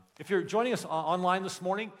If you're joining us online this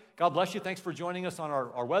morning, God bless you. Thanks for joining us on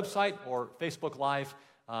our website or Facebook Live.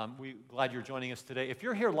 We're glad you're joining us today. If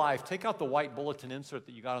you're here live, take out the white bulletin insert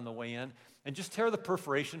that you got on the way in and just tear the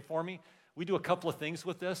perforation for me. We do a couple of things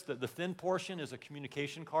with this. The thin portion is a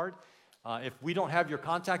communication card. If we don't have your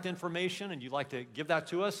contact information and you'd like to give that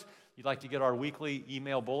to us, you'd like to get our weekly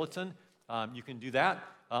email bulletin, you can do that.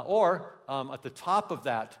 Or at the top of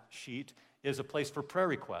that sheet is a place for prayer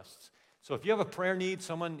requests. So if you have a prayer need,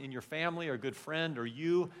 someone in your family or a good friend or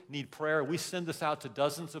you need prayer, we send this out to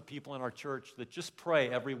dozens of people in our church that just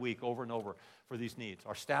pray every week over and over for these needs.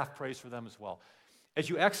 Our staff prays for them as well. As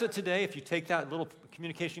you exit today, if you take that little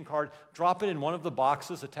communication card, drop it in one of the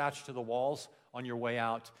boxes attached to the walls on your way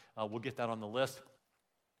out. We'll get that on the list.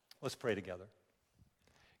 Let's pray together.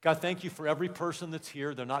 God, thank you for every person that's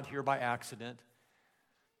here. They're not here by accident.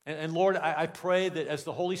 And Lord, I pray that as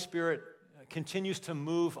the Holy Spirit continues to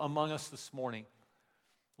move among us this morning,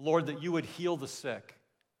 Lord, that you would heal the sick,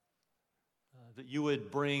 that you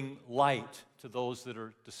would bring light to those that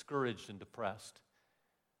are discouraged and depressed,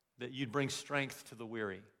 that you'd bring strength to the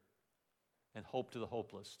weary and hope to the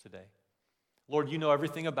hopeless today. Lord, you know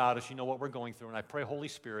everything about us. You know what we're going through, and I pray, Holy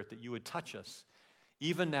Spirit, that you would touch us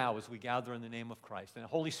even now as we gather in the name of Christ. And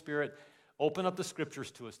Holy Spirit, open up the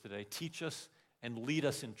Scriptures to us today. Teach us and lead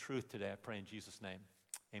us in truth today. I pray in Jesus' name.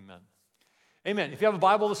 Amen. Amen. If you have a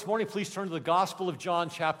Bible this morning, please turn to the Gospel of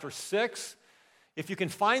John, chapter 6. If you can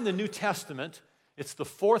find the New Testament, it's the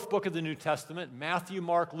fourth book of the New Testament, Matthew,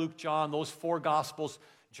 Mark, Luke, John, those four Gospels.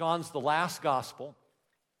 John's the last Gospel.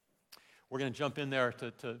 We're going to jump in there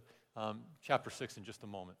to chapter 6 in just a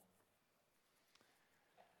moment.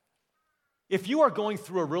 If you are going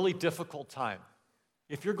through a really difficult time,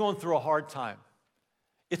 if you're going through a hard time,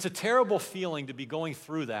 it's a terrible feeling to be going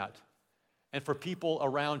through that and for people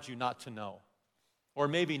around you not to know. Or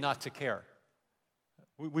maybe not to care.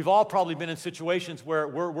 We've all probably been in situations where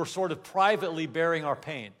we're sort of privately bearing our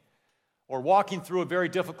pain or walking through a very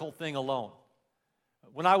difficult thing alone.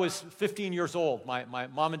 When I was 15 years old, my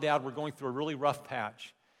mom and dad were going through a really rough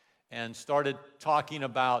patch and started talking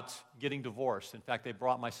about getting divorced. In fact, they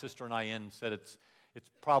brought my sister and I in and said it's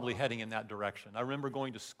probably heading in that direction. I remember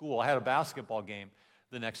going to school. I had a basketball game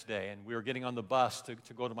the next day, and we were getting on the bus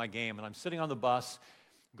to go to my game, and I'm sitting on the bus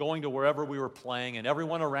going to wherever we were playing, and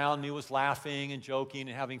everyone around me was laughing and joking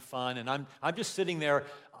and having fun, and I'm just sitting there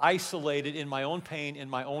isolated in my own pain, in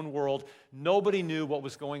my own world. Nobody knew what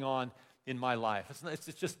was going on in my life. It's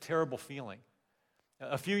just a terrible feeling.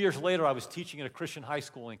 A few years later, I was teaching at a Christian high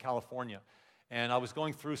school in California, and I was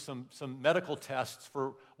going through some medical tests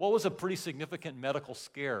for what was a pretty significant medical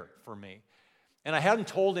scare for me. And I hadn't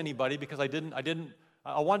told anybody because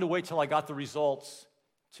I wanted to wait till I got the results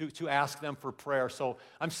to ask them for prayer. So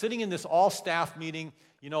I'm sitting in this all-staff meeting,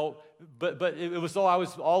 but it was though I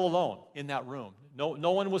was all alone in that room.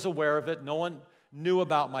 No one was aware of it. No one knew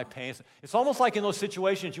about my pain. It's almost like in those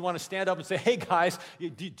situations you want to stand up and say, hey guys,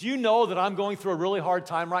 do you know that I'm going through a really hard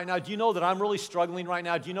time right now? Do you know that I'm really struggling right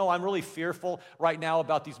now? Do you know I'm really fearful right now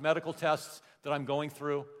about these medical tests that I'm going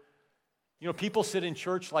through? People sit in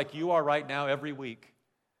church like you are right now every week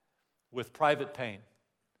with private pain.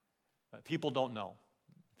 People don't know.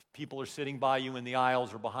 People are sitting by you in the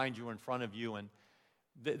aisles or behind you or in front of you, and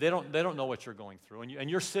they don't know what you're going through. And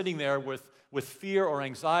you're sitting there with fear or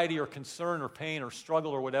anxiety or concern or pain or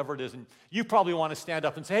struggle or whatever it is, and you probably want to stand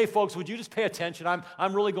up and say, hey, folks, would you just pay attention?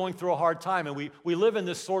 I'm really going through a hard time, and we live in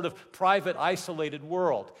this sort of private, isolated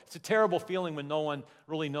world. It's a terrible feeling when no one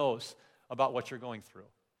really knows about what you're going through.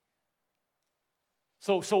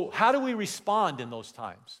 So how do we respond in those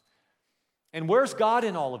times? And where's God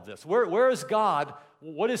in all of this? Where is God?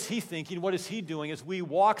 What is He thinking? What is He doing as we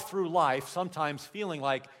walk through life, sometimes feeling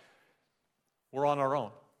like we're on our own?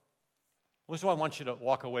 This is what I want you to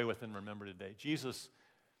walk away with and remember today. Jesus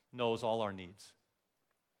knows all our needs.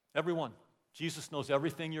 Everyone. Jesus knows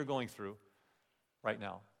everything you're going through right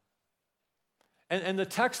now. And the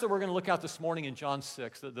text that we're going to look at this morning in John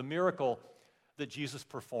 6, the miracle that Jesus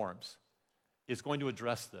performs, is going to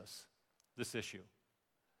address this issue.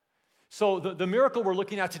 So the miracle we're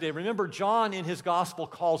looking at today, remember John in his gospel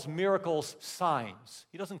calls miracles signs.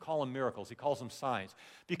 He doesn't call them miracles, he calls them signs.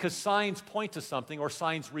 Because signs point to something or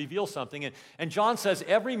signs reveal something. And John says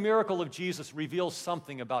every miracle of Jesus reveals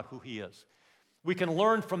something about who He is. We can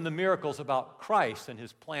learn from the miracles about Christ and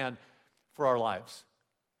His plan for our lives.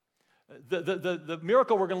 The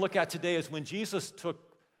miracle we're going to look at today is when Jesus took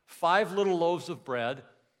 5 little loaves of bread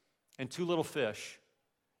and 2 little fish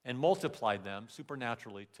and multiplied them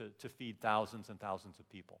supernaturally to feed thousands and thousands of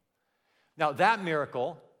people. Now, that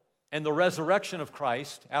miracle and the resurrection of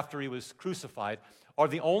Christ after he was crucified are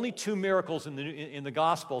the only two miracles in the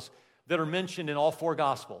Gospels that are mentioned in all four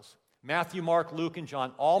Gospels. Matthew, Mark, Luke, and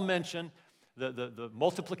John all mention the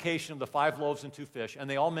multiplication of the 5 loaves and 2 fish, and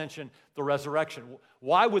they all mention the resurrection.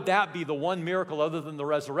 Why would that be the one miracle other than the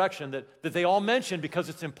resurrection that they all mention? Because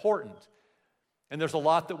it's important. And there's a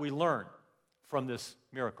lot that we learn from this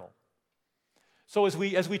miracle. So as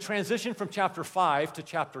we transition from chapter 5 to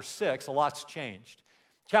chapter 6, a lot's changed.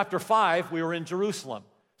 Chapter 5, we were in Jerusalem,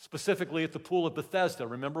 specifically at the pool of Bethesda.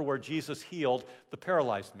 Remember where Jesus healed the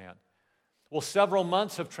paralyzed man. Well, several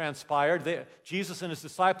months have transpired. Jesus and his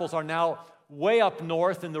disciples are now way up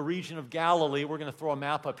north in the region of Galilee. We're going to throw a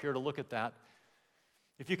map up here to look at that.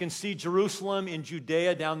 If you can see Jerusalem in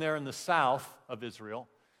Judea down there in the south of Israel,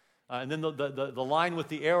 and then the line with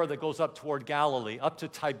the arrow that goes up toward Galilee, up to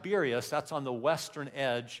Tiberias, that's on the western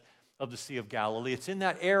edge of the Sea of Galilee. It's in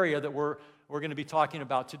that area that we're going to be talking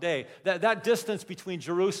about today. That distance between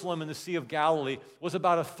Jerusalem and the Sea of Galilee was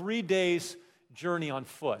about a 3 days journey on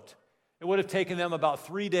foot. It would have taken them about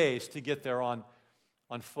 3 days to get there on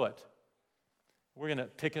foot. We're going to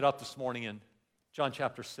pick it up this morning in John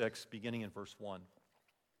chapter 6, beginning in verse 1.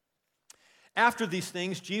 After these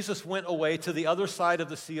things, Jesus went away to the other side of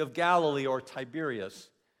the Sea of Galilee, or Tiberias.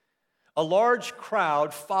 A large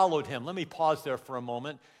crowd followed him. Let me pause there for a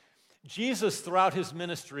moment. Jesus, throughout his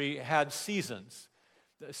ministry, had seasons.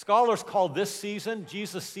 Scholars call this season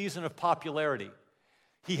Jesus' season of popularity.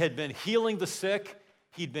 He had been healing the sick.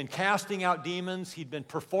 He'd been casting out demons. He'd been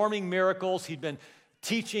performing miracles. He'd been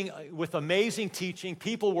teaching with amazing teaching.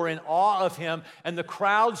 People were in awe of him, and the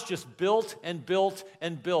crowds just built and built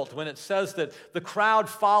and built. When it says that the crowd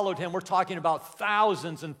followed him, we're talking about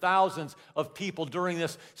thousands and thousands of people during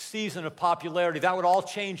this season of popularity. That would all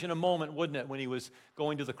change in a moment, wouldn't it, when he was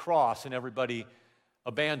going to the cross and everybody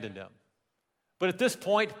abandoned him. But at this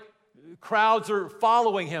point, crowds are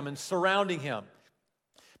following him and surrounding him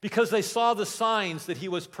because they saw the signs that he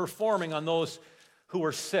was performing on those who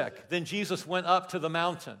were sick. Then Jesus went up to the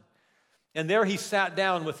mountain, and there he sat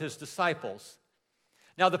down with his disciples.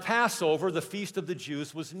 Now the Passover, the feast of the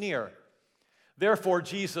Jews, was near. Therefore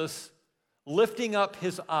Jesus, lifting up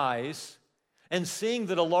his eyes and seeing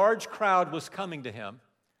that a large crowd was coming to him,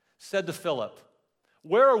 said to Philip,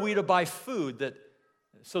 "Where are we to buy food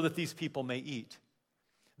so that these people may eat?"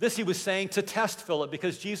 This he was saying to test Philip,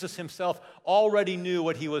 because Jesus himself already knew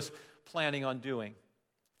what he was planning on doing.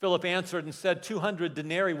 Philip answered and said, 200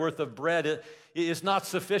 denarii worth of bread is not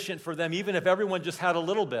sufficient for them, even if everyone just had a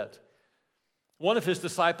little bit. One of his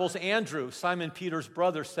disciples, Andrew, Simon Peter's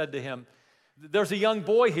brother, said to him, "There's a young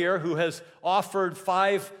boy here who has offered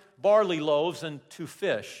 5 barley loaves and 2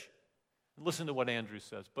 fish." Listen to what Andrew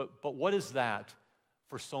says. But what is that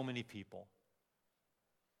for so many people?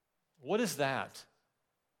 What is that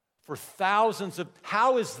for thousands of,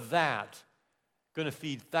 how is that going to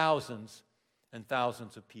feed thousands and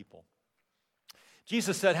thousands of people?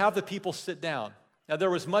 Jesus said, "Have the people sit down." Now there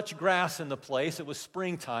was much grass in the place. It was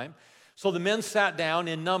springtime. So the men sat down,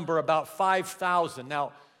 in number about 5,000.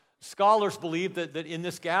 Now scholars believe that in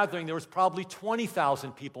this gathering there was probably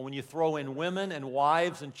 20,000 people. When you throw in women and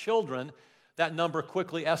wives and children, that number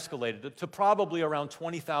quickly escalated to probably around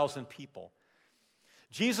 20,000 people.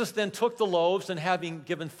 Jesus then took the loaves, and having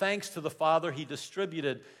given thanks to the Father, he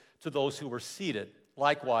distributed to those who were seated.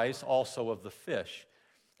 Likewise, also of the fish.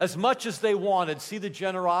 As much as they wanted, see the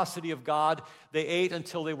generosity of God, they ate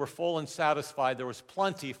until they were full and satisfied. There was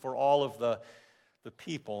plenty for all of the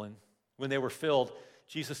people. And when they were filled,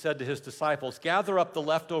 Jesus said to his disciples, "Gather up the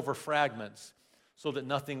leftover fragments so that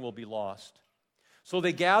nothing will be lost." So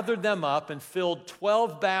they gathered them up and filled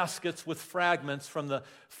 12 baskets with fragments from the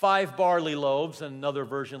 5 barley loaves, and another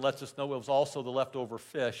version lets us know it was also the leftover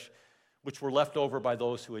fish, which were left over by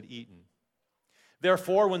those who had eaten.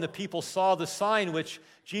 Therefore, when the people saw the sign which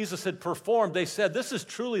Jesus had performed, they said, "This is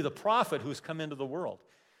truly the prophet who's come into the world."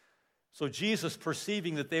 So Jesus,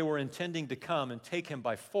 perceiving that they were intending to come and take him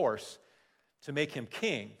by force to make him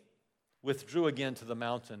king, withdrew again to the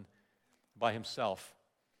mountain by himself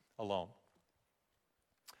alone.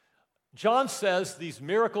 John says these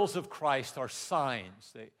miracles of Christ are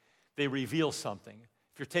signs. They reveal something.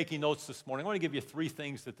 If you're taking notes this morning, I want to give you 3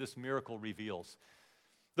 things that this miracle reveals.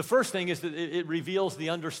 The first thing is that it reveals the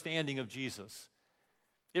understanding of Jesus.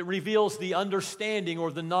 It reveals the understanding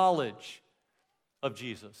or the knowledge of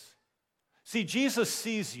Jesus. See, Jesus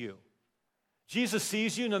sees you. Jesus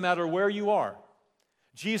sees you no matter where you are.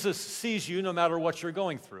 Jesus sees you no matter what you're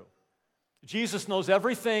going through. Jesus knows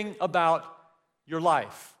everything about your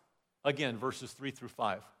life. Again, verses 3 through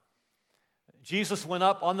 5. Jesus went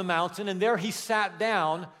up on the mountain, and there he sat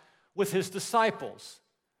down with his disciples.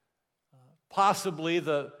 possibly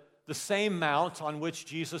the same mount on which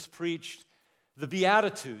Jesus preached the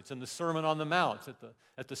Beatitudes and the Sermon on the Mount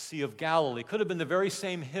at the Sea of Galilee. Could have been the very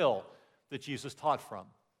same hill that Jesus taught from.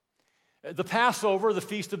 The Passover, the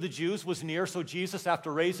feast of the Jews, was near, so Jesus,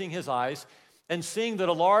 after raising his eyes and seeing that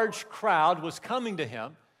a large crowd was coming to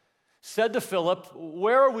him, said to Philip,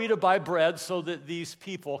 "Where are we to buy bread so that these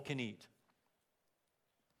people can eat?"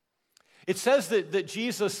 It says that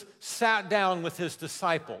Jesus sat down with his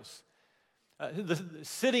disciples.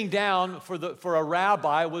 Sitting down for a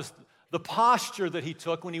rabbi was the posture that he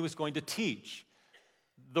took when he was going to teach.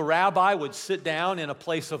 The rabbi would sit down in a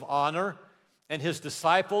place of honor, and his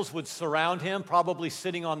disciples would surround him, probably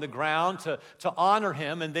sitting on the ground to honor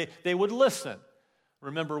him, and they would listen.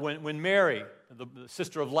 Remember when Mary, the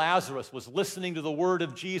sister of Lazarus, was listening to the word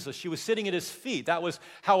of Jesus, she was sitting at his feet. That was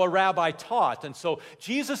how a rabbi taught. And so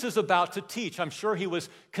Jesus is about to teach. I'm sure he was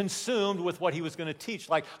consumed with what he was going to teach,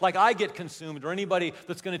 like I get consumed, or anybody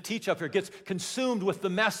that's going to teach up here gets consumed with the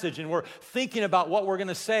message, and we're thinking about what we're going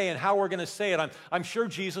to say and how we're going to say it. I'm sure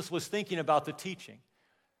Jesus was thinking about the teaching.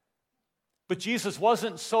 But Jesus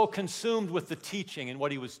wasn't so consumed with the teaching and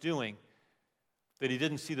what he was doing that he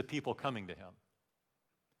didn't see the people coming to him.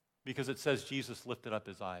 Because it says Jesus lifted up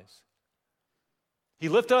his eyes. He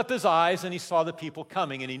lifted up his eyes and he saw the people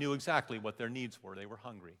coming, and he knew exactly what their needs were. They were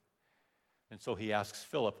hungry. And so he asks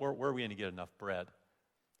Philip, where are we going to get enough bread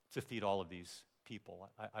to feed all of these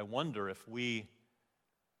people? I wonder if we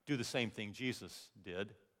do the same thing Jesus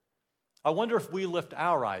did. I wonder if we lift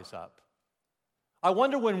our eyes up. I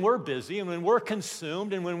wonder when we're busy and when we're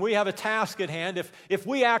consumed and when we have a task at hand, if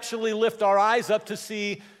we actually lift our eyes up to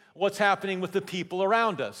see what's happening with the people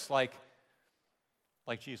around us, like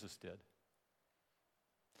Jesus did.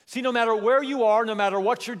 See, no matter where you are, no matter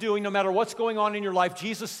what you're doing, no matter what's going on in your life,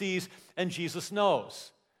 Jesus sees and Jesus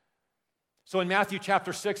knows. So in Matthew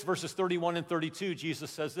chapter 6, verses 31 and 32,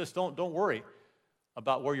 Jesus says this, don't worry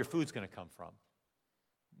about where your food's going to come from.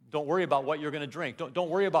 Don't worry about what you're going to drink. Don't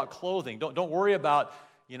worry about clothing. Don't worry about,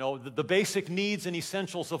 the basic needs and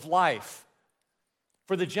essentials of life.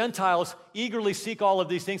 For the Gentiles eagerly seek all of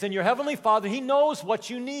these things, and your heavenly Father, he knows what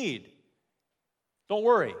you need. Don't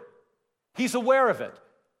worry. He's aware of it.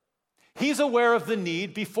 He's aware of the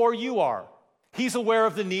need before you are. He's aware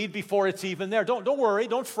of the need before it's even there. Don't worry.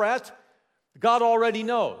 Don't fret. God already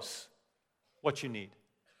knows what you need.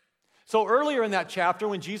 So earlier in that chapter,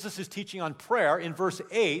 when Jesus is teaching on prayer, in verse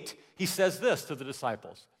 8, he says this to the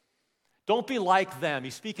disciples. Don't be like them.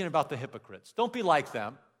 He's speaking about the hypocrites. Don't be like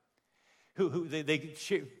them. They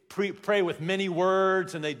pray with many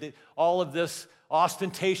words and they all of this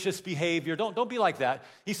ostentatious behavior. Don't be like that.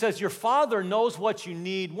 He says your Father knows what you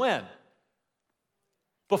need when?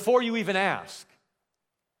 Before you even ask.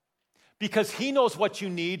 Because he knows what you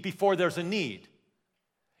need before there's a need.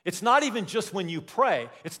 It's not even just when you pray.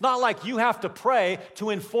 It's not like you have to pray to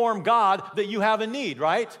inform God that you have a need,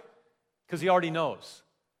 right? Because he already knows.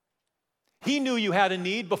 He knew you had a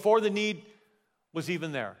need before the need was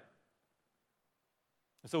even there.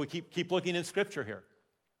 And so we keep looking in Scripture here.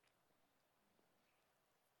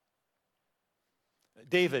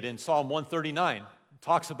 David in Psalm 139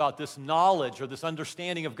 talks about this knowledge or this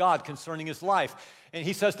understanding of God concerning his life. And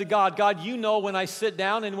he says to God, God, you know when I sit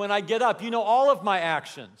down and when I get up. You know all of my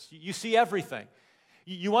actions. You see everything.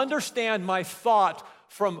 You understand my thought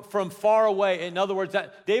from far away. In other words,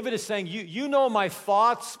 that David is saying, you know my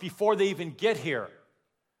thoughts before they even get here.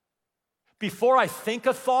 Before I think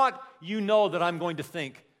a thought, you know that I'm going to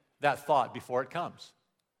think that thought before it comes.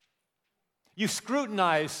 You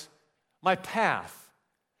scrutinize my path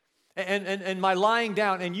and my lying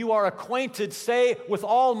down, and you are acquainted, say, with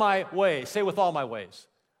all my ways. Say, with all my ways.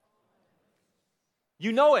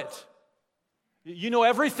 You know it. You know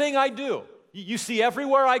everything I do. You see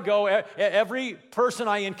everywhere I go, every person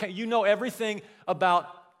I encounter. You know everything about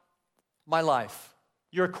my life.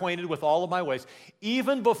 You're acquainted with all of my ways.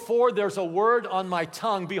 Even before there's a word on my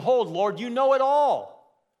tongue, behold, Lord, you know it all.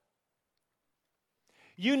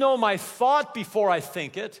 You know my thought before I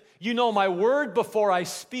think it. You know my word before I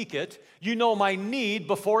speak it. You know my need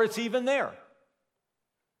before it's even there.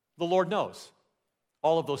 The Lord knows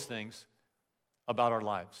all of those things about our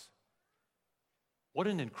lives. What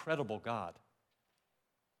an incredible God.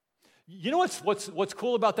 You know what's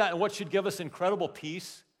cool about that and what should give us incredible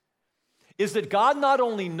peace? Is that God not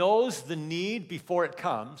only knows the need before it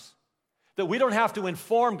comes, that we don't have to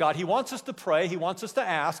inform God. He wants us to pray. He wants us to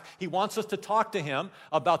ask. He wants us to talk to Him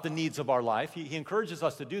about the needs of our life. He encourages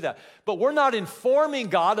us to do that. But we're not informing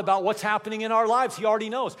God about what's happening in our lives. He already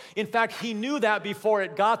knows. In fact, He knew that before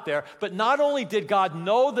it got there. But not only did God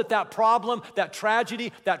know that that problem, that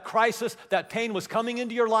tragedy, that crisis, that pain was coming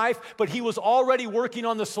into your life, but He was already working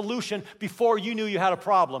on the solution before you knew you had a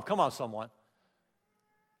problem. Come on, someone.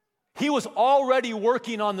 He was already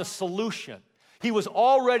working on the solution. He was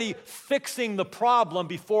already fixing the problem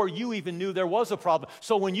before you even knew there was a problem.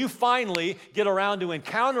 So when you finally get around to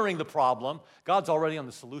encountering the problem, God's already on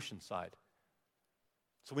the solution side.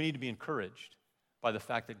 So we need to be encouraged by the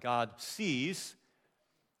fact that God sees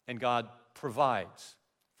and God provides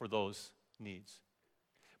for those needs.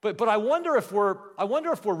 But I wonder if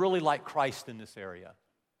we're really like Christ in this area.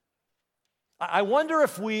 I wonder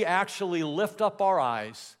if we actually lift up our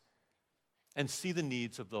eyes and see the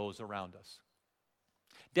needs of those around us.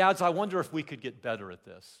 Dads, I wonder if we could get better at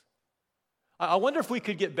this. I wonder if we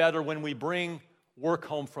could get better when we bring work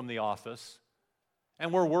home from the office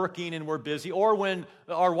and we're working and we're busy, or when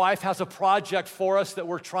our wife has a project for us that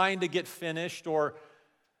we're trying to get finished, or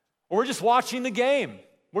we're just watching the game.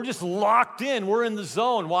 We're just locked in. We're in the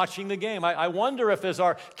zone watching the game. I wonder if as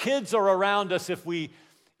our kids are around us, if we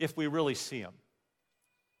really see them.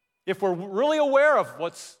 If we're really aware of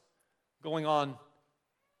what's going on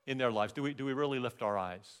in their lives. Do we really lift our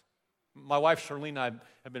eyes? My wife, Charlene, and I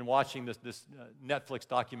have been watching this Netflix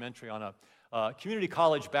documentary on a community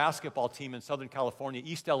college basketball team in Southern California,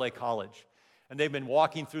 East LA College. And they've been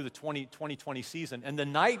walking through the 2020 season. And the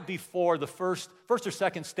night before the first or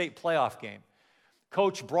second state playoff game,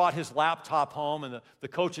 Coach brought his laptop home, and the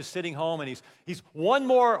coach is sitting home, and he's one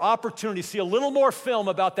more opportunity to see a little more film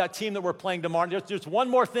about that team that we're playing tomorrow. There's one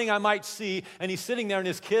more thing I might see, and he's sitting there, and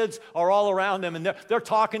his kids are all around him, and they're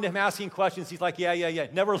talking to him, asking questions. He's like, yeah.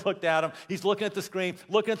 Never looked at him. He's looking at the screen,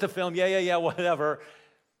 looking at the film, yeah, whatever.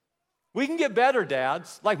 We can get better,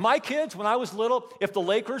 dads. Like my kids, when I was little, if the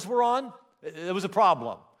Lakers were on, it was a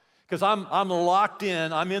problem. Because I'm locked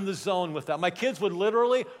in, I'm in the zone with that. My kids would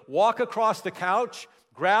literally walk across the couch,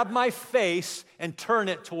 grab my face, and turn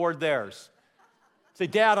it toward theirs. Say,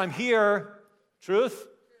 Dad, I'm here. Truth?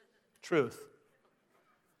 Truth.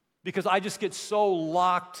 Because I just get so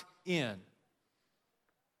locked in.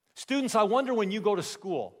 Students, I wonder when you go to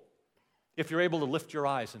school, if you're able to lift your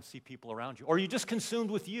eyes and see people around you. Or are you just consumed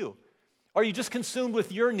with you? Are you just consumed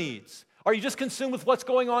with your needs? Are you just consumed with what's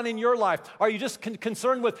going on in your life? Are you just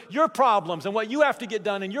concerned with your problems and what you have to get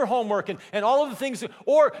done and your homework and all of the things?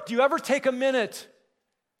 Or do you ever take a minute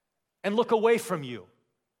and look away from you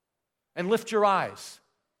and lift your eyes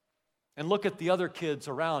and look at the other kids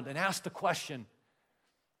around and ask the question,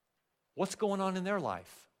 what's going on in their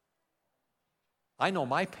life? I know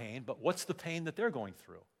my pain, but what's the pain that they're going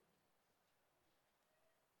through?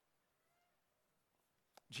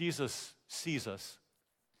 Jesus sees us.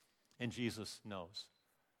 And Jesus knows.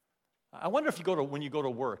 I wonder if when you go to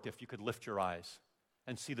work, if you could lift your eyes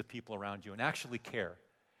and see the people around you and actually care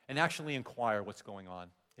and actually inquire what's going on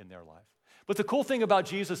in their life. But the cool thing about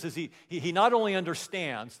Jesus is he not only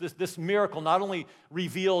understands, this miracle not only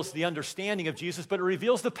reveals the understanding of Jesus, but it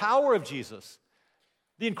reveals the power of Jesus,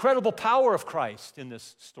 the incredible power of Christ in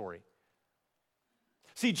this story.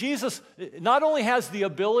 See, Jesus not only has the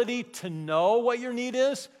ability to know what your need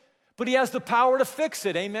is, but He has the power to fix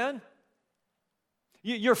it, amen?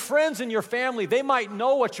 Your friends and your family, they might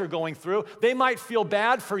know what you're going through. They might feel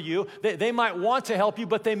bad for you. They might want to help you,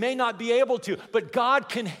 but they may not be able to. But God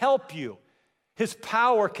can help you. His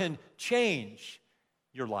power can change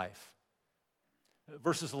your life.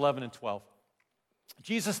 Verses 11 and 12.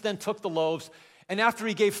 Jesus then took the loaves, and after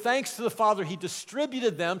He gave thanks to the Father, He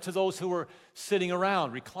distributed them to those who were sitting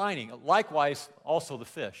around, reclining. Likewise, also the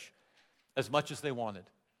fish, as much as they wanted.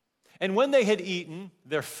 And when they had eaten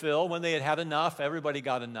their fill, when they had had enough, everybody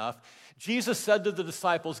got enough, Jesus said to the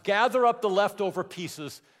disciples, gather up the leftover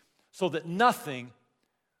pieces so that nothing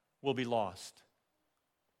will be lost.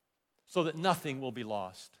 So that nothing will be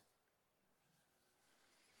lost.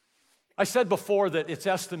 I said before that it's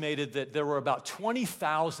estimated that there were about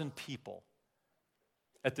 20,000 people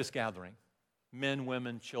at this gathering. Men,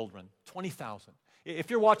 women, children. 20,000. If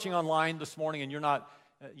you're watching online this morning and you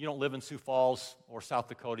don't live in Sioux Falls or South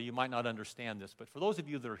Dakota, you might not understand this, but for those of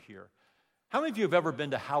you that are here, how many of you have ever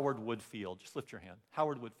been to Howard Wood Field? Just lift your hand.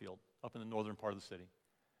 Howard Wood Field, up in the northern part of the city.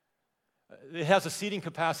 It has a seating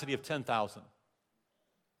capacity of 10,000.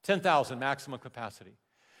 10,000 maximum capacity.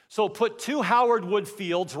 So put two Howard Wood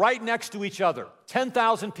Fields right next to each other.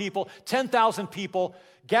 10,000 people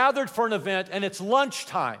gathered for an event, and it's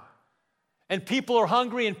lunchtime. And people are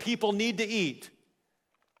hungry and people need to eat.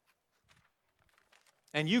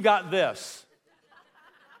 and you got this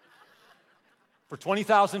for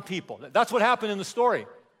 20,000 people. That's what happened in the story.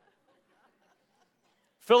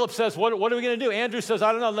 Philip says, what are we going to do? Andrew says,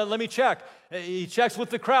 I don't know, let me check. He checks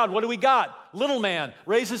with the crowd. What do we got? Little man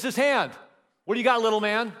raises his hand. What do you got, little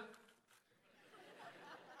man?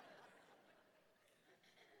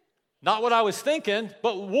 Not what I was thinking,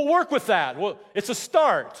 but we'll work with that. It's a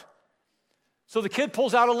start. So the kid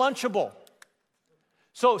pulls out a Lunchable.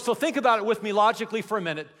 So think about it with me logically for a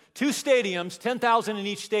minute. 2 stadiums, 10,000 in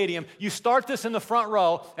each stadium. You start this in the front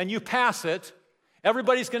row and you pass it.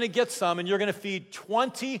 Everybody's going to get some, and you're going to feed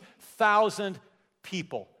 20,000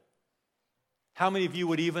 people. How many of you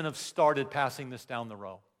would even have started passing this down the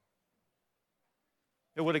row?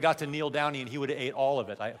 It would have got to Neil Downey, and he would have ate all of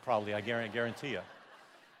it, I guarantee you.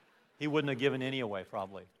 He wouldn't have given any away,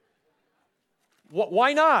 probably.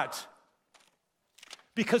 Why not?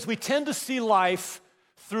 Because we tend to see life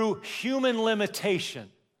through human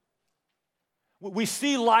limitation. We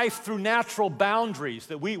see life through natural boundaries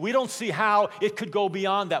that we don't see how it could go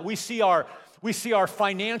beyond that. We see our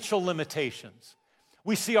financial limitations.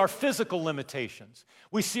 We see our physical limitations.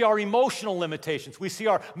 We see our emotional limitations. We see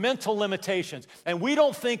our mental limitations. And we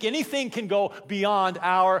don't think anything can go beyond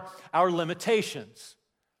our limitations.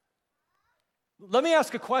 Let me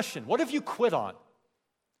ask a question. What have you quit on?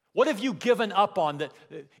 What have you given up on? That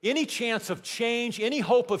any chance of change, any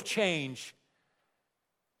hope of change,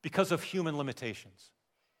 because of human limitations?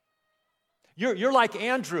 You're like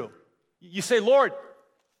Andrew. You say, Lord,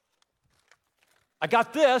 I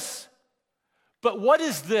got this, but what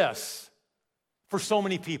is this for so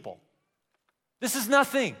many people? This is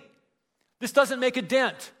nothing. This doesn't make a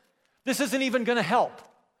dent. This isn't even going to help.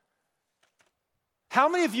 How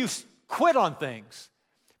many of you quit on things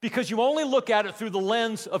because you only look at it through the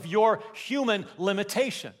lens of your human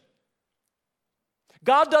limitation?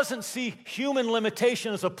 God doesn't see human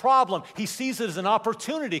limitation as a problem. He sees it as an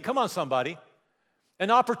opportunity. Come on, somebody. An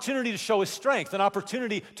opportunity to show His strength, an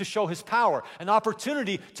opportunity to show His power, an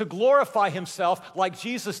opportunity to glorify Himself like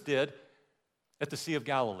Jesus did at the Sea of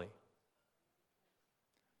Galilee.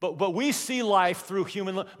 But we see life through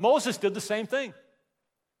human. Moses did the same thing.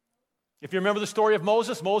 If you remember the story of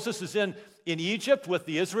Moses, Moses is in Egypt with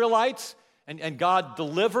the Israelites, and God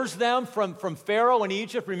delivers them from Pharaoh in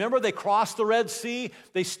Egypt. Remember, they cross the Red Sea.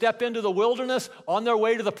 They step into the wilderness on their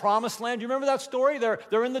way to the Promised Land. You remember that story?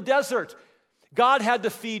 They're in the desert. God had to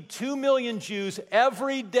feed 2 million Jews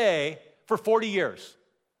every day for 40 years.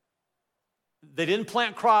 They didn't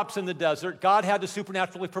plant crops in the desert. God had to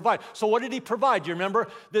supernaturally provide. So what did He provide? Do you remember?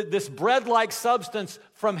 This bread-like substance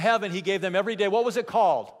from heaven He gave them every day. What was it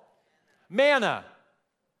called? Manna.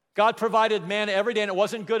 God provided manna every day, and it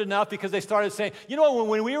wasn't good enough because they started saying, you know,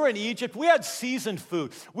 when we were in Egypt, we had seasoned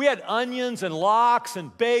food. We had onions and lox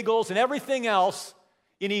and bagels and everything else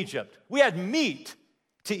in Egypt. We had meat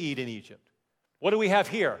to eat in Egypt. What do we have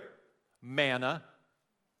here? Manna.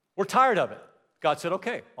 We're tired of it. God said,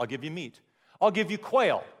 okay, I'll give you meat. I'll give you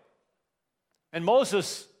quail. And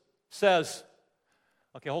Moses says,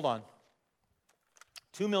 okay, hold on.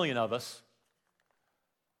 2 million of us.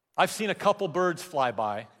 I've seen a couple birds fly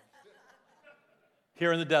by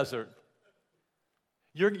here in the desert.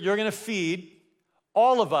 You're going to feed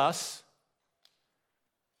all of us.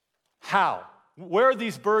 How? Where are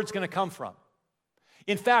these birds going to come from?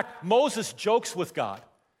 In fact, Moses jokes with God,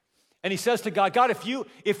 and he says to God, God,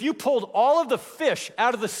 if you pulled all of the fish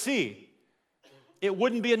out of the sea, it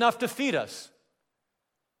wouldn't be enough to feed us.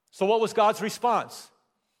 So what was God's response?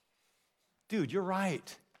 Dude, you're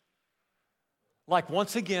right. Like,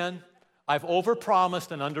 once again, I've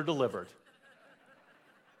overpromised and underdelivered.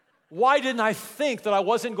 Why didn't I think that I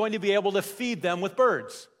wasn't going to be able to feed them with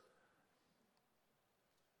birds?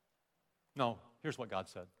 No, here's what God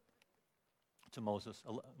said to Moses,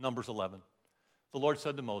 Numbers 11. The Lord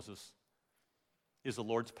said to Moses, is the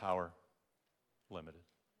Lord's power limited?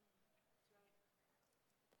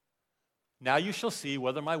 Now you shall see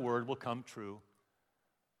whether my word will come true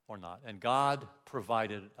or not. And God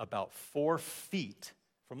provided about 4 feet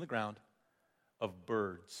from the ground of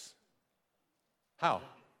birds. How?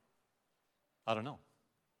 I don't know.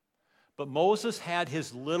 But Moses had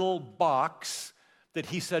his little box that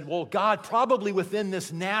he said, well, God, probably within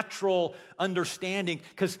this natural understanding,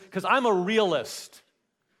 because I'm a realist.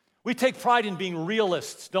 We take pride in being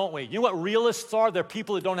realists, don't we? You know what realists are? They're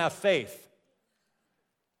people that don't have faith.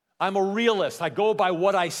 I'm a realist. I go by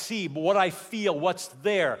what I see, what I feel, what's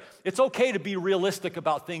there. It's okay to be realistic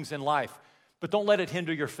about things in life, but don't let it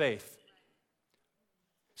hinder your faith.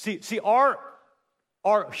 See, our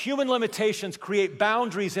Our human limitations create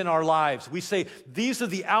boundaries in our lives. We say, these are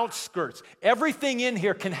the outskirts. Everything in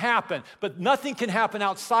here can happen, but nothing can happen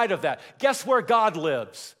outside of that. Guess where God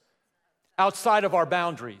lives? Outside of our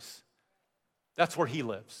boundaries. That's where He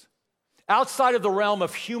lives. Outside of the realm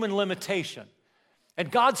of human limitation. And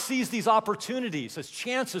God sees these opportunities as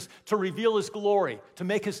chances to reveal His glory, to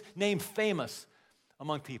make His name famous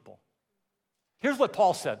among people. Here's what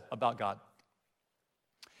Paul said about God.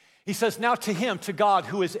 He says, now to Him, to God,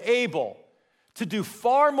 who is able to do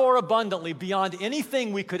far more abundantly beyond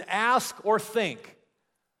anything we could ask or think.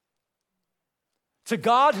 To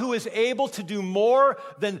God who is able to do more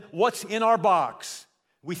than what's in our box.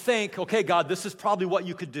 We think, okay, God, this is probably what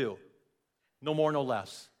you could do. No more, no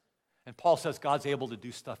less. And Paul says God's able to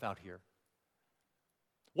do stuff out here.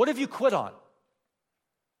 What have you quit on?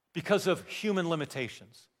 Because of human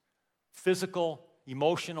limitations. Physical,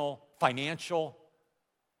 emotional, financial.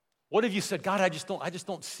 What have you said, God, I just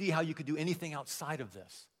don't see how you could do anything outside of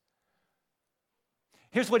this.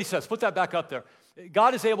 Here's what he says. Put that back up there.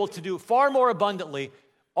 God is able to do far more abundantly,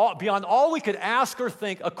 beyond all we could ask or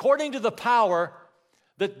think, according to the power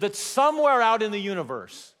that's somewhere out in the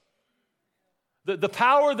universe. The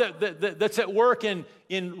power that's at work in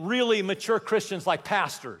really mature Christians like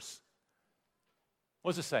pastors.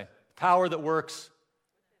 What does it say? Power that works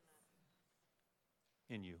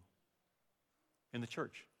in you, in the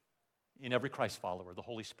church. In every Christ follower, the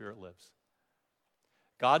Holy Spirit lives.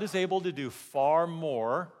 God is able to do far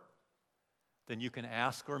more than you can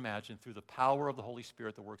ask or imagine through the power of the Holy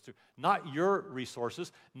Spirit that works through. Not your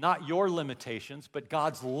resources, not your limitations, but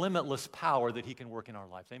God's limitless power that He can work in our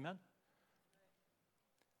lives. Amen?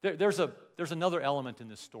 There's another element in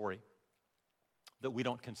this story that we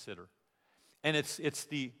don't consider. And it's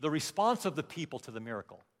the response of the people to the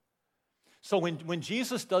miracle. So when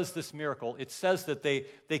Jesus does this miracle, it says that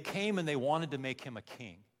they came and they wanted to make Him a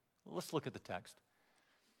king. Let's look at the text.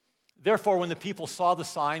 Therefore, when the people saw the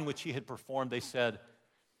sign which He had performed, they said,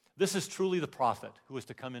 this is truly the prophet who is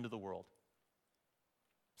to come into the world.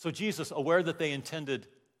 So Jesus, aware that they intended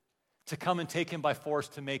to come and take Him by force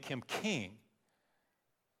to make Him king,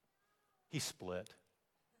 He split.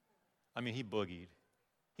 I mean, He boogied.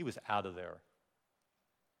 He was out of there.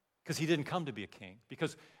 Because He didn't come to be a king.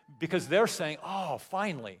 Because they're saying, oh,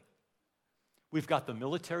 finally, we've got the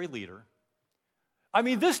military leader. I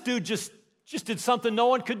mean, this dude just did something no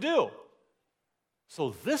one could do.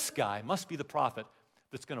 So this guy must be the prophet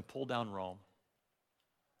that's going to pull down Rome.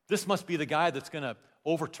 This must be the guy that's going to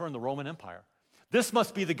overturn the Roman Empire. This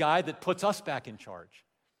must be the guy that puts us back in charge.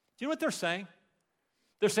 Do you know what they're saying?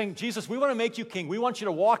 They're saying, Jesus, we want to make you king. We want you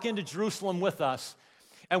to walk into Jerusalem with us.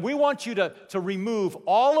 And we want you to remove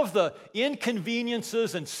all of the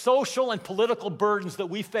inconveniences and social and political burdens that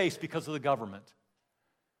we face because of the government.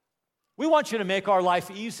 We want you to make our life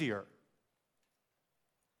easier.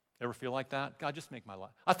 Ever feel like that? God, just make my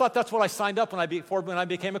life. I thought that's what I signed up when I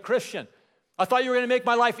became a Christian. I thought you were going to make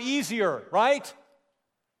my life easier, right?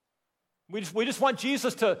 We just want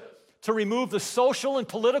Jesus to remove the social and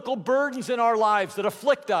political burdens in our lives that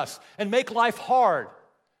afflict us and make life hard.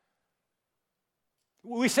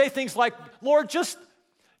 We say things like, Lord, just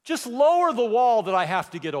lower the wall that I have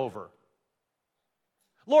to get over.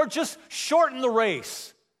 Lord, just shorten the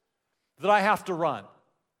race that I have to run.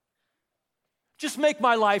 Just make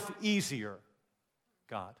my life easier,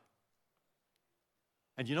 God.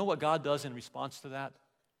 And you know what God does in response to that?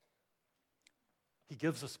 He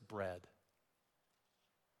gives us bread.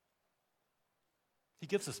 He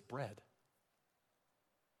gives us bread.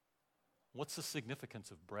 What's the significance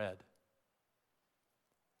of bread?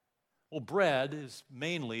 Well, bread is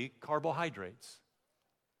mainly carbohydrates.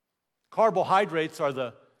 Carbohydrates are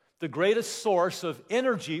the greatest source of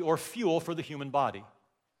energy or fuel for the human body.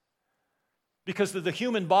 Because the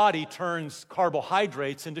human body turns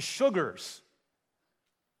carbohydrates into sugars.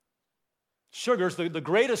 Sugar's the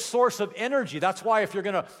greatest source of energy. That's why if you're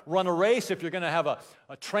going to run a race, if you're going to have a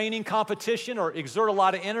training competition or exert a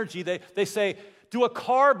lot of energy, they say, do a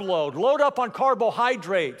carb load. Load up on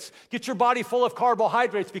carbohydrates. Get your body full of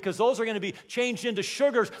carbohydrates because those are going to be changed into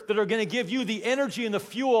sugars that are going to give you the energy and the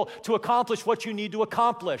fuel to accomplish what you need to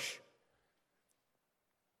accomplish.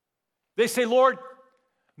 They say, Lord,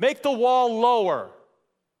 make the wall lower.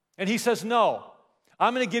 And He says, no,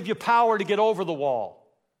 I'm going to give you power to get over the wall.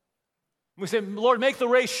 We say, Lord, make the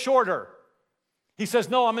race shorter. He says,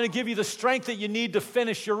 no, I'm going to give you the strength that you need to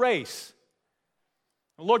finish your race.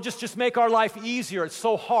 Lord, just make our life easier. It's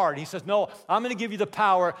so hard. He says, no, I'm going to give you the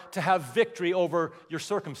power to have victory over your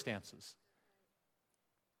circumstances.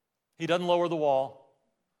 He doesn't lower the wall.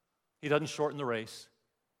 He doesn't shorten the race.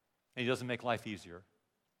 And He doesn't make life easier.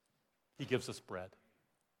 He gives us bread.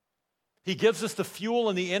 He gives us the fuel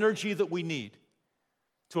and the energy that we need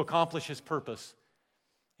to accomplish His purpose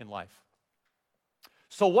in life.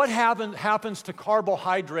 So what happens to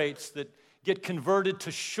carbohydrates that get converted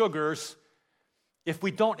to sugars if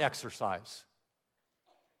we don't exercise?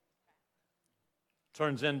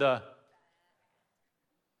 Turns into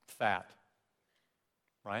fat,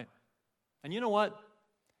 right? And you know what?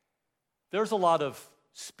 There's a lot of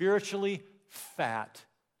spiritually fat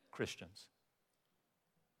Christians.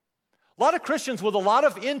 A lot of Christians with a lot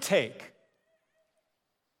of intake,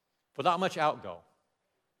 but not much outgo.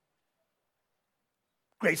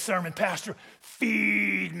 Great sermon, Pastor.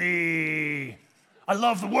 Feed me. I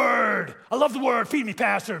love the Word. I love the Word. Feed me,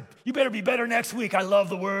 Pastor. You better be better next week. I love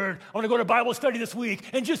the Word. I want to go to Bible study this week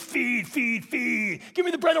and just feed. Give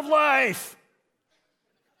me the bread of life.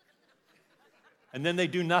 And then they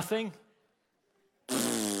do nothing.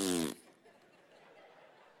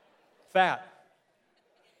 Fat.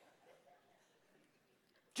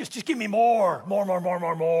 Just give me more.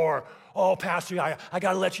 Oh, Pastor, I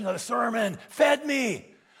got to let you know the sermon fed me.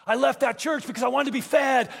 I left that church because I wanted to be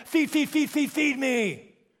fed. Feed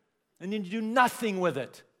me. And then you do nothing with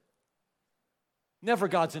it. Never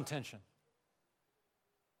God's intention.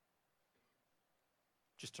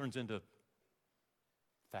 Just turns into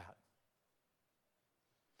fat.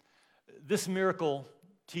 This miracle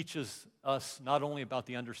teaches us not only about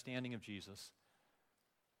the understanding of Jesus,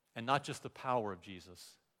 and not just the power of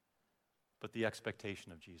Jesus, but the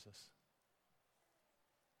expectation of Jesus.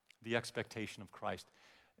 The expectation of Christ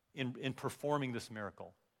in performing this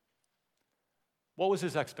miracle. What was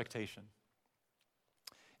His expectation?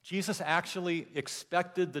 Jesus actually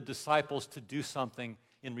expected the disciples to do something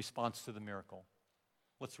in response to the miracle.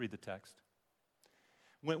 Let's read the text.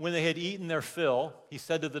 When they had eaten their fill, He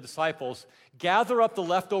said to the disciples, "Gather up the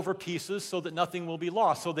leftover pieces so that nothing will be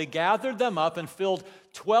lost." So they gathered them up and filled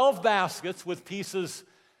 12 baskets with pieces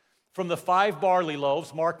from the 5 barley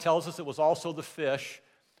loaves. Mark tells us it was also the fish,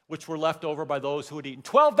 which were left over by those who had eaten.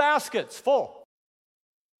 12 baskets full.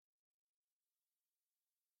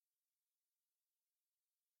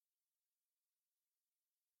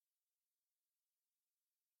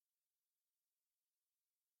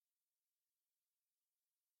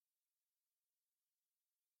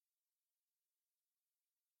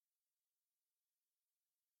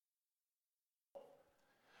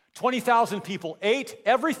 $20,000 people ate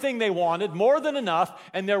everything they wanted, more than enough,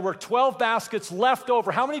 and there were 12 baskets left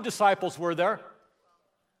over. How many disciples were there?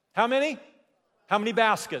 How many? How many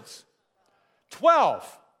baskets?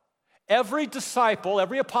 12. Every disciple,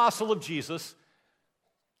 every apostle of Jesus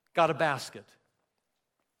got a basket.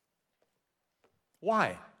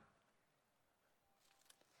 Why?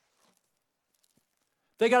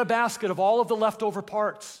 They got a basket of all of the leftover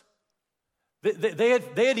parts. They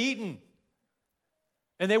had eaten.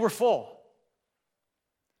 And they were full.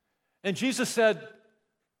 And Jesus said,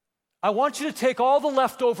 I want you to take all the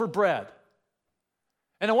leftover bread,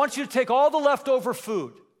 and I want you to take all the leftover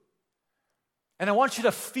food, and I want you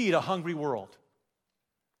to feed a hungry world.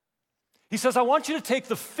 He says, I want you to take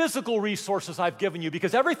the physical resources I've given you,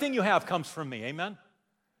 because everything you have comes from me, amen?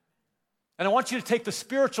 And I want you to take the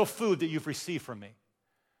spiritual food that you've received from me,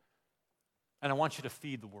 and I want you to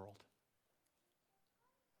feed the world.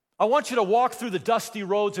 I want you to walk through the dusty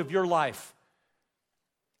roads of your life.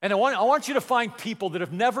 And I want you to find people that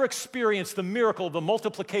have never experienced the miracle of the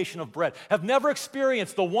multiplication of bread, have never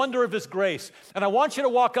experienced the wonder of His grace. And I want you to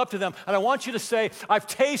walk up to them, and I want you to say, I've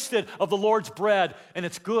tasted of the Lord's bread, and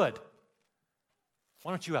it's good.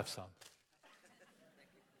 Why don't you have some?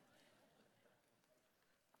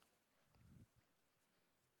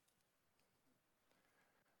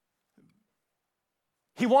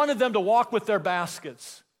 He wanted them to walk with their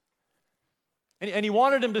baskets. And He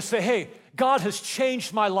wanted him to say, hey, God has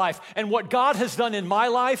changed my life. And what God has done in my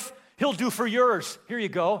life, He'll do for yours. Here you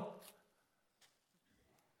go.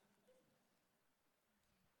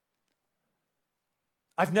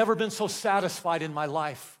 I've never been so satisfied in my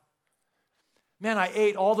life. Man, I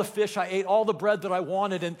ate all the fish, I ate all the bread that I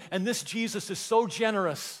wanted, and this Jesus is so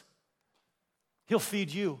generous. He'll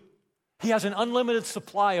feed you. He has an unlimited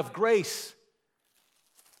supply of grace.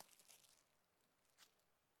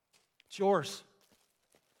 It's yours.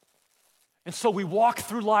 And so we walk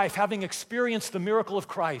through life having experienced the miracle of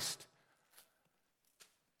Christ,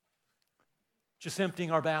 just emptying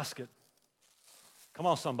our basket. Come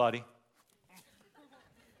on, somebody.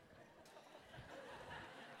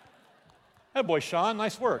 Hey, boy, Sean,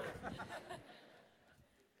 nice work.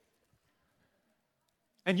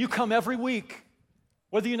 And you come every week,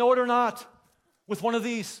 whether you know it or not, with one of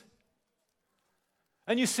these.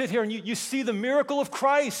 And you sit here and you see the miracle of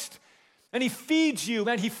Christ. And He feeds you,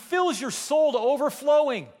 man. He fills your soul to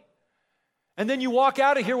overflowing. And then you walk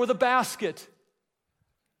out of here with a basket.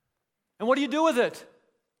 And what do you do with it?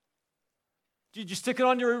 Do you stick it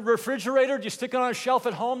on your refrigerator? Do you stick it on a shelf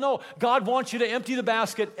at home? No. God wants you to empty the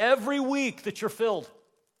basket every week that you're filled.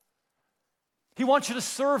 He wants you to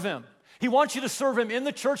serve Him. He wants you to serve Him in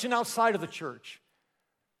the church and outside of the church.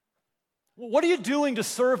 What are you doing to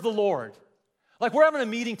serve the Lord? Like, we're having a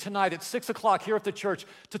meeting tonight at 6 o'clock here at the church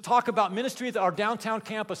to talk about ministry at our downtown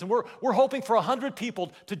campus, and we're hoping for 100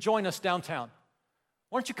 people to join us downtown.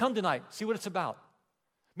 Why don't you come tonight, see what it's about?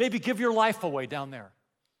 Maybe give your life away down there.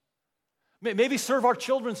 Maybe serve our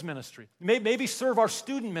children's ministry. Maybe serve our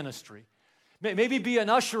student ministry. Maybe be an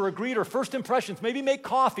usher or greeter, first impressions. Maybe make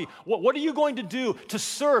coffee. What are you going to do to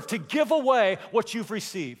serve, to give away what you've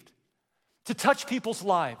received, to touch people's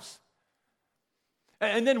lives?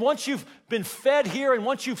 And then once you've been fed here and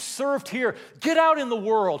once you've served here, get out in the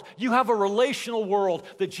world. You have a relational world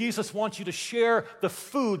that Jesus wants you to share the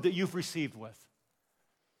food that you've received with.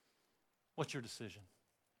 What's your decision?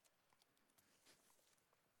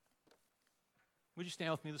 Would you stand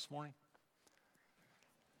with me this morning?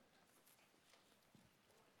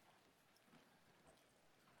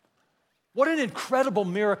 What an incredible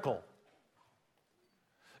miracle.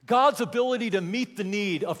 God's ability to meet the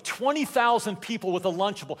need of 20,000 people with a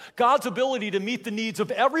Lunchable. God's ability to meet the needs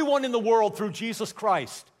of everyone in the world through Jesus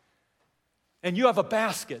Christ. And you have a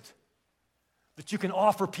basket that you can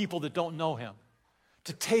offer people that don't know Him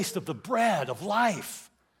to taste of the bread of life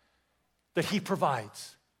that He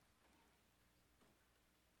provides.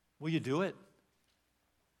 Will you do it?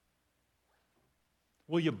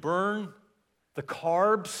 Will you burn the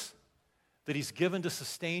carbs that He's given to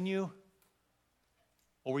sustain you?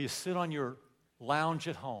 Or will you sit on your lounge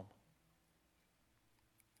at home?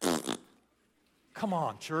 Come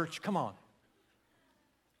on, church, come on.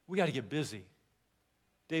 We got to get busy.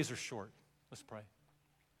 Days are short. Let's pray.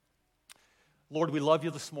 Lord, we love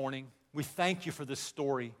you this morning. We thank you for this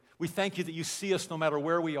story. We thank you that you see us no matter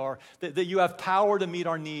where we are, that you have power to meet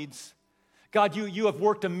our needs. God, you have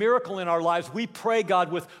worked a miracle in our lives. We pray,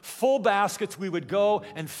 God, with full baskets, we would go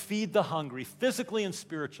and feed the hungry, physically and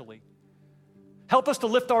spiritually. Help us to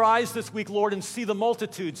lift our eyes this week, Lord, and see the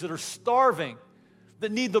multitudes that are starving,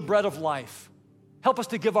 that need the bread of life. Help us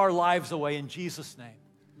to give our lives away in Jesus' name.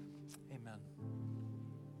 Amen.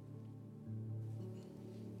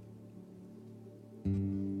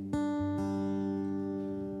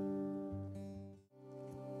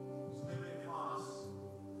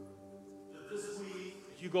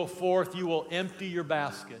 As you go forth, you will empty your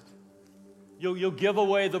basket. You'll give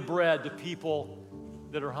away the bread to people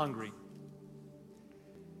that are hungry.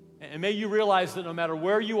 And may you realize that no matter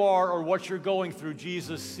where you are or what you're going through,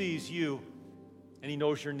 Jesus sees you and He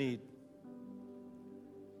knows your need.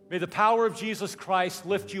 May the power of Jesus Christ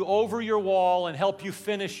lift you over your wall and help you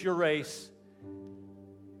finish your race.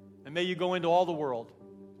 And may you go into all the world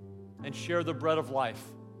and share the bread of life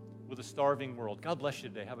with a starving world. God bless you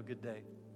today. Have a good day.